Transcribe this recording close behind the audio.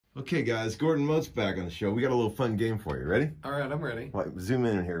Okay, guys, Gordon Mote's back on the show. We got a little fun game for you. Ready? All right, I'm ready. What, zoom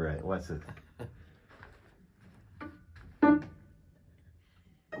in here, right? What's it?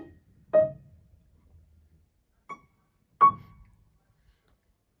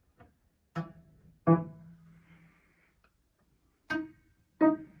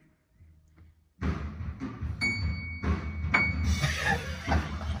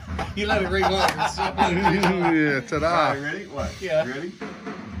 You let it ring once. Yeah, ta-da. All right, ready? What? Yeah. You ready?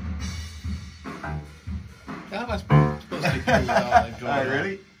 How am I supposed to get through without that going All right, on?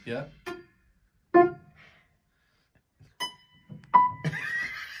 ready? Yeah.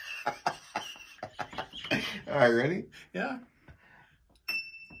 All right, ready? Yeah.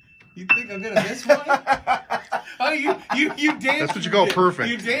 You think I'm gonna miss one? Oh, you dampened. That's what you call perfect.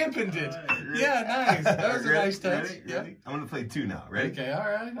 You dampened it. Yeah, nice. That was a nice touch. Ready? Yeah. Ready? I'm gonna play two now. Ready? Okay. All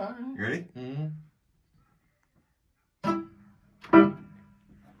right. You ready? Mm-hmm.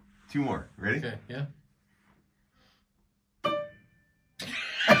 Two more. Ready? Okay. Yeah.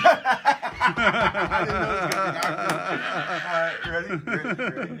 I didn't know it was gonna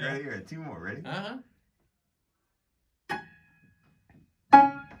be awkward. All right, ready? Two more. Ready?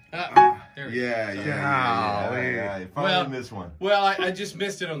 There we Yeah. Golly. Finally missed one. Well, I just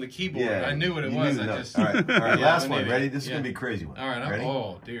missed it on the keyboard. Yeah, I knew what it you was. knew I the just. note. All right. Yeah, Last I'm an one. idiot. Ready? This is Yeah. gonna be a crazy one. All right. Ready?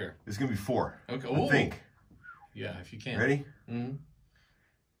 Oh dear. This is gonna be four. Okay. I think. Yeah, if you can. Ready? Mm-hmm.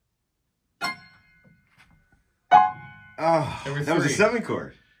 Oh, There were that was a three. 7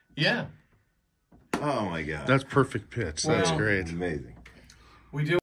 chord. Yeah. Oh my god. That's perfect pitch. That's Well, great. Amazing. We do.